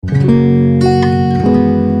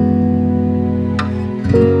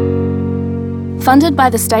Funded by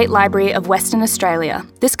the State Library of Western Australia,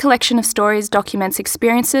 this collection of stories documents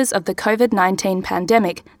experiences of the COVID-19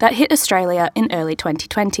 pandemic that hit Australia in early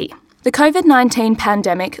 2020. The COVID-19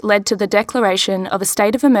 pandemic led to the declaration of a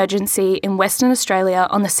state of emergency in Western Australia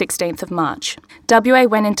on the 16th of March. WA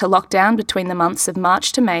went into lockdown between the months of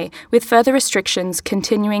March to May, with further restrictions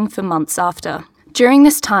continuing for months after. During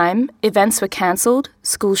this time, events were cancelled,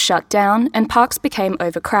 schools shut down, and parks became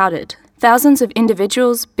overcrowded. Thousands of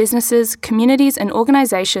individuals, businesses, communities and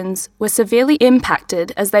organisations were severely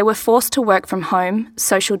impacted as they were forced to work from home,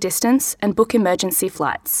 social distance and book emergency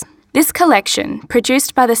flights. This collection,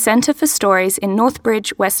 produced by the Centre for Stories in Northbridge,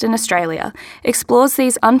 Western Australia, explores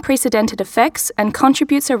these unprecedented effects and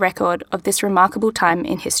contributes a record of this remarkable time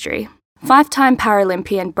in history. Five-time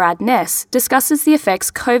Paralympian Brad Ness discusses the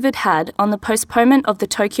effects COVID had on the postponement of the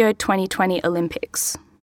Tokyo 2020 Olympics.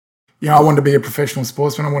 I wanted to be a professional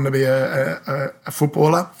sportsman. I wanted to be a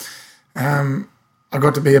footballer. I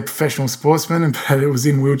got to be a professional sportsman, but it was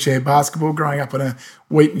in wheelchair basketball, growing up on a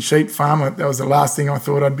wheat and sheep farm. That was the last thing I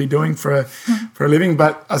thought I'd be doing for a living.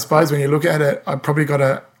 But I suppose when you look at it, I probably got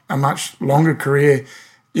a much longer career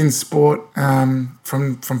in sport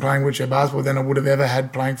from playing wheelchair basketball than I would have ever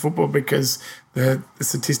had playing football, because the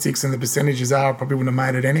statistics and the percentages are I probably wouldn't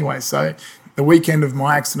have made it anyway. So the weekend of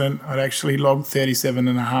my accident, I'd actually logged 37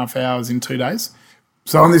 and a half hours in 2 days.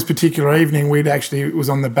 So on this particular evening, it was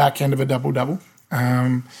on the back end of a double-double.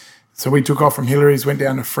 So we took off from Hillary's, went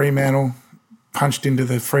down to Fremantle, punched into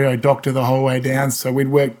the Freo Doctor the whole way down. So we'd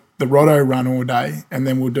worked the Roto run all day, and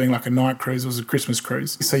then we were doing like a night cruise. It was a Christmas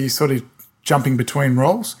cruise. So you're sort of jumping between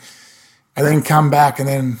roles, and then come back, and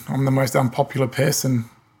then I'm the most unpopular person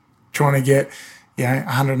trying to get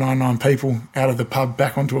 199 people out of the pub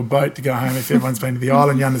back onto a boat to go home. If everyone's been to the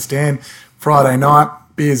island, you understand. Friday night,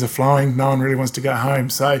 beers are flowing, no one really wants to go home.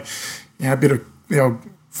 So, a bit of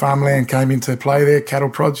farmland came into play there, cattle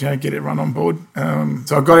prods, get everyone on board.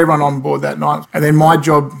 So I got everyone on board that night. And then my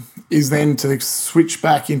job is then to switch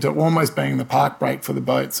back into almost being the park brake for the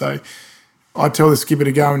boat. So I tell the skipper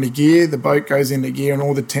to go into gear, the boat goes into gear, and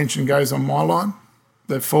all the tension goes on my line.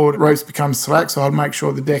 The forward ropes become slack, so I'd make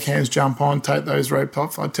sure the deckhands jump on, take those ropes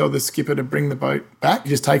off. I tell the skipper to bring the boat back. He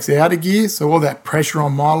just takes it out of gear, so all that pressure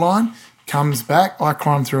on my line comes back. I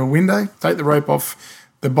climb through a window, take the rope off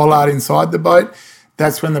the bollard inside the boat.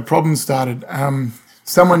 That's when the problem started.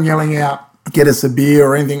 Someone yelling out, "Get us a beer,"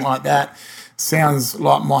 or anything like that sounds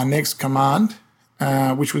like my next command,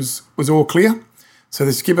 which was all clear. So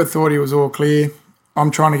the skipper thought he was all clear.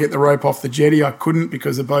 I'm trying to get the rope off the jetty. I couldn't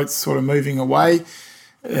because the boat's sort of moving away.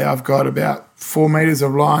 I've got about 4 metres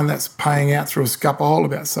of line that's paying out through a scupper hole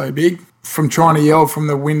about so big. From trying to yell from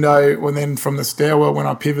the window, and then from the stairwell, when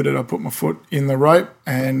I pivoted, I put my foot in the rope,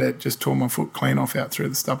 and it just tore my foot clean off out through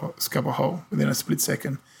the scupper hole within a split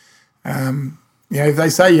second. If they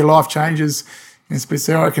say your life changes in a split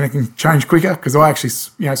second, I reckon it can change quicker, because I actually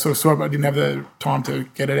sort of saw it, but I didn't have the time to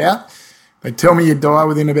get it out. They tell me you die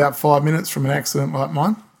within about 5 minutes from an accident like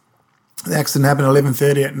mine. The accident happened at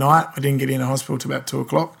 11:30 at night. I didn't get into hospital till about 2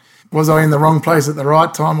 o'clock. Was I in the wrong place at the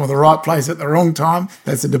right time or the right place at the wrong time?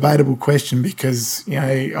 That's a debatable question, because,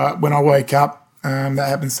 when I woke up, that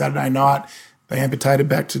happened Saturday night, they amputated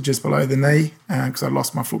back to just below the knee because I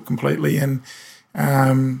lost my foot completely. And,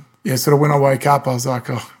 sort of when I woke up, I was like,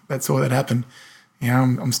 oh, that's all that happened.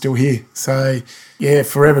 I'm still here. So,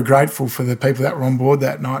 forever grateful for the people that were on board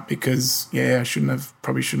that night, because, I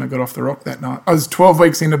probably shouldn't have got off the rock that night. I was 12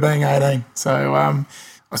 weeks into being 18. So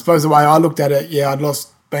I suppose the way I looked at it, I'd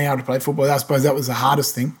lost being able to play football. I suppose that was the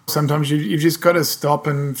hardest thing. Sometimes you've just got to stop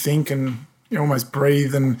and think and almost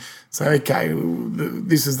breathe and say, okay,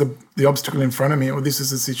 this is the obstacle in front of me, or this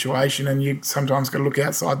is the situation, and you sometimes got to look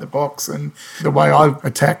outside the box. And the way I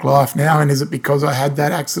attack life now, and is it because I had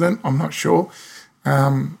that accident? I'm not sure.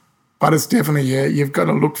 But it's definitely, you've got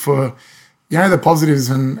to look for, the positives.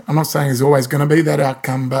 And I'm not saying there's always going to be that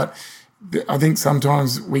outcome, but I think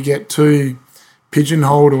sometimes we get too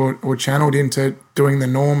pigeonholed or channeled into doing the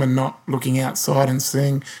norm and not looking outside and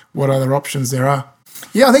seeing what other options there are.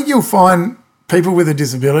 I think you'll find people with a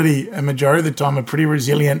disability, a majority of the time, are pretty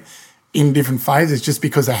resilient in different phases just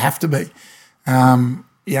because they have to be.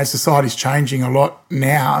 Society's changing a lot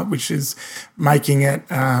now, which is making it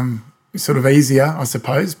sort of easier, I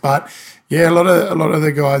suppose. But a lot of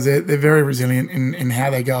the guys, they're very resilient in how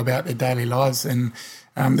they go about their daily lives, and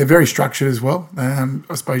they're very structured as well.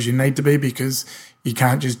 I suppose you need to be, because you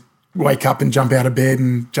can't just wake up and jump out of bed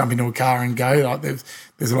and jump into a car and go. Like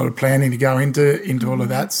there's a lot of planning to go into all of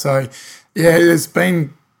that. So, it's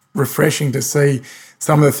been refreshing to see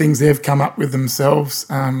some of the things they've come up with themselves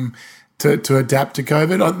to adapt to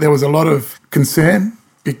COVID. There was a lot of concern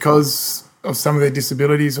because of some of their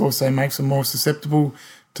disabilities also makes them more susceptible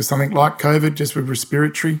to something like COVID, just with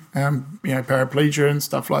respiratory, paraplegia and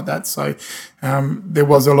stuff like that. So there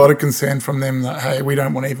was a lot of concern from them that, hey, we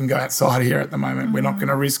don't want to even go outside here at the moment. Mm-hmm. We're not going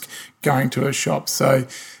to risk going to a shop. So,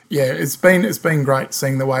 yeah, it's been great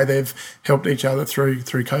seeing the way they've helped each other through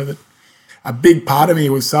COVID. A big part of me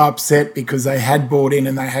was so upset because they had bought in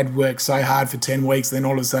and they had worked so hard for 10 weeks, then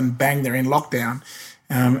all of a sudden, bang, they're in lockdown.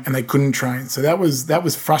 And they couldn't train. So that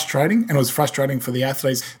was frustrating, and it was frustrating for the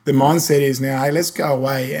athletes. The mindset is now, hey, let's go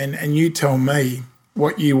away and you tell me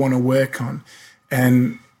what you want to work on.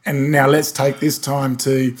 And now let's take this time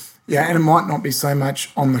to, and it might not be so much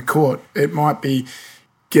on the court. It might be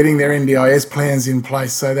getting their NDIS plans in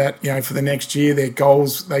place so that, for the next year, their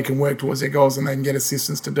goals, they can work towards their goals and they can get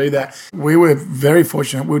assistance to do that. We were very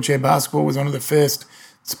fortunate. Wheelchair basketball was one of the first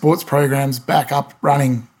sports programs back up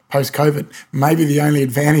running post-COVID, maybe the only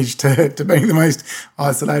advantage to being the most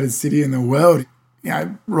isolated city in the world.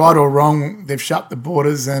 Right or wrong, they've shut the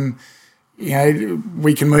borders and,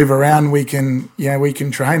 we can move around, we can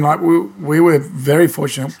train. Like we were very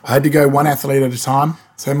fortunate. I had to go one athlete at a time.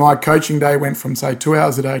 So my coaching day went from, say, 2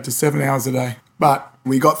 hours a day to 7 hours a day. But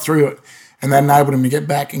we got through it and that enabled them to get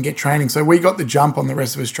back and get training. So we got the jump on the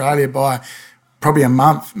rest of Australia by probably a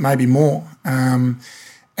month, maybe more.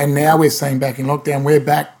 And now we're seeing back in lockdown, we're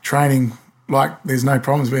back training like there's no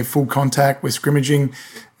problems. We're full contact, we're scrimmaging,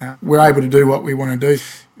 we're able to do what we want to do.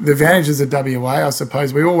 The advantages of WA, I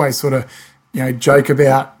suppose, we always sort of, joke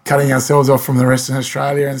about cutting ourselves off from the rest of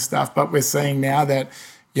Australia and stuff, but we're seeing now that,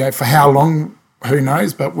 for how long, who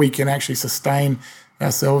knows, but we can actually sustain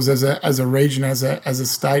ourselves as a region, as a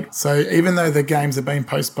state. So even though the games have been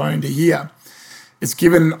postponed a year, it's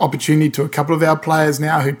given opportunity to a couple of our players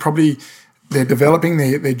now who probably they're developing,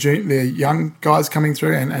 they're young guys coming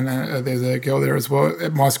through, and there's a girl there as well.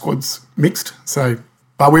 My squad's mixed,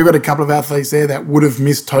 but we've got a couple of athletes there that would have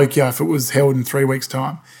missed Tokyo if it was held in 3 weeks'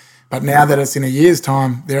 time. But now that it's in a year's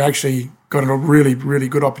time, they're actually got a really, really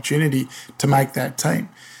good opportunity to make that team.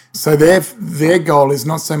 So their goal is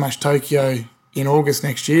not so much Tokyo in August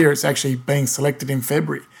next year, it's actually being selected in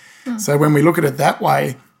February. So when we look at it that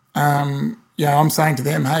way, I'm saying to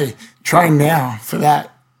them, hey, train now for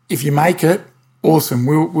that. If you make it, awesome.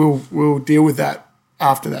 We'll deal with that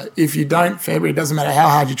after that. If you don't, February, it doesn't matter how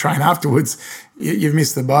hard you train afterwards, you've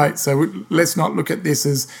missed the boat. So let's not look at this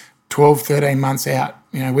as 12, 13 months out.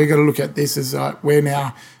 We've got to look at this as we're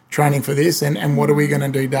now training for this and what are we going to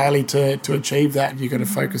do daily to achieve that. You've got to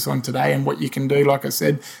focus on today and what you can do, like I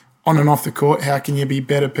said, on and off the court. How can you be a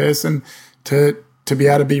better person to be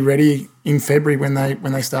able to be ready in February when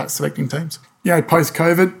they start selecting teams?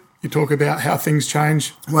 Post-COVID, you talk about how things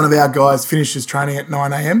change. One of our guys finishes training at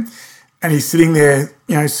 9 a.m. and he's sitting there,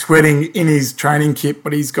 sweating in his training kit,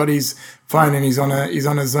 but he's got his phone and he's on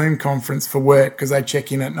a Zoom conference for work because they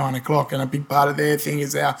check in at 9 o'clock. And a big part of their thing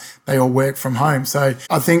is how they all work from home. So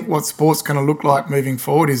I think what sport's going to look like moving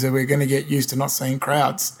forward is that we're going to get used to not seeing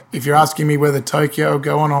crowds. If you're asking me whether Tokyo will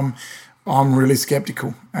go on, I'm really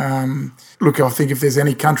sceptical. Look, I think if there's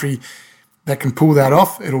any country that can pull that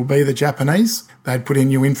off, it'll be the Japanese. They'd put in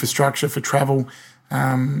new infrastructure for travel,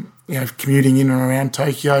 commuting in and around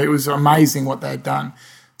Tokyo. It was amazing what they'd done.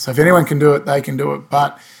 So if anyone can do it, they can do it.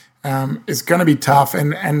 But it's going to be tough,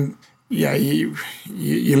 and you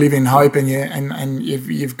live in hope, and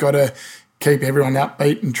you've got to keep everyone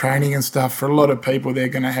upbeat and training and stuff. For a lot of people, they're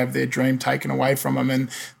going to have their dream taken away from them, and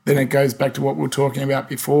then it goes back to what we were talking about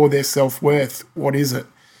before, their self-worth. What is it?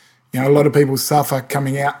 A lot of people suffer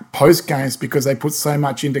coming out post-games because they put so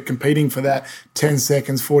much into competing for that 10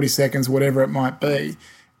 seconds, 40 seconds, whatever it might be,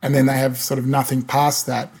 and then they have sort of nothing past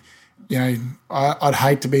that. I'd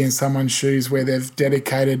hate to be in someone's shoes where they've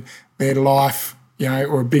dedicated their life,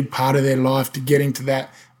 or a big part of their life to getting to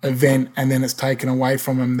that event and then it's taken away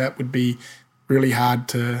from them. That would be really hard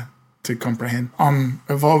to comprehend. I'm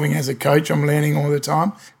evolving as a coach. I'm learning all the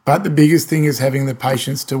time. But the biggest thing is having the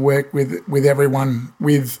patience to work with everyone,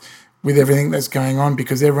 with everything that's going on,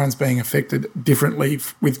 because everyone's being affected differently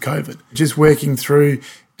with COVID. Just working through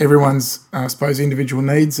everyone's, I suppose, individual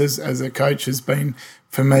needs as a coach has been,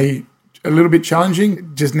 for me, a little bit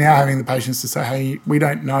challenging. Just now having the patience to say, hey, we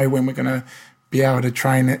don't know when we're going to be able to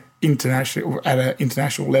train at an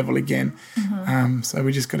international level again. Mm-hmm. So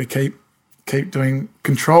we just got to keep doing,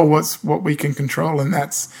 control what we can control, and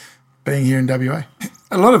that's being here in WA.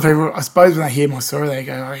 A lot of people, I suppose, when they hear my story, they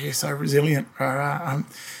go, oh, you're so resilient. I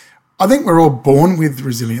think we're all born with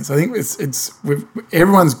resilience. I think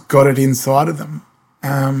everyone's got it inside of them.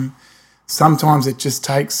 Sometimes it just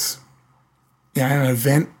takes an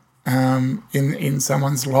event in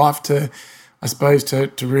someone's life to, I suppose,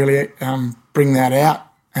 to really bring that out,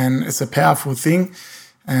 and it's a powerful thing.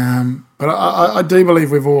 But I do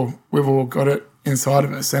believe we've all got it inside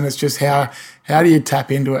of us, and it's just how do you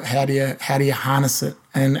tap into it? How do you harness it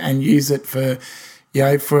and use it for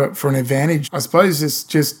an advantage? I suppose it's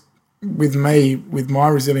just with me, with my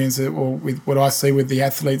resilience, or with what I see with the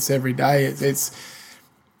athletes every day.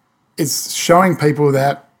 It's showing people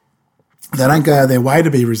that they don't go out of their way to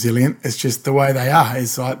be resilient. It's just the way they are.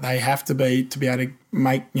 It's like they have to be able to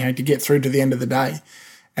make, to get through to the end of the day.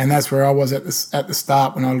 And that's where I was at the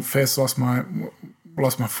start when I first lost my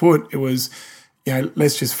foot. It was,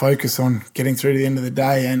 let's just focus on getting through to the end of the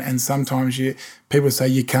day. And sometimes people say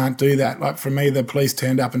you can't do that. Like for me, the police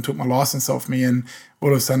turned up and took my license off me, and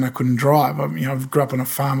all of a sudden I couldn't drive. I've grew up on a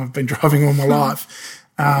farm. I've been driving all my life.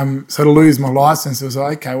 So to lose my license, it was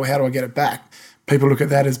like, okay, well, how do I get it back? People look at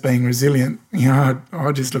that as being resilient.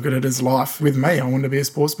 I just look at it as life. With me, I wanted to be a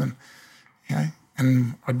sportsman,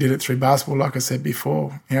 and I did it through basketball, like I said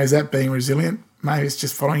before. Is that being resilient? Maybe it's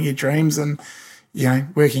just following your dreams and,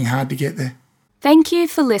 working hard to get there. Thank you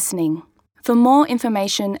for listening. For more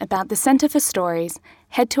information about the Centre for Stories,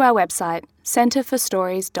 head to our website,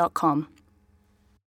 centreforstories.com.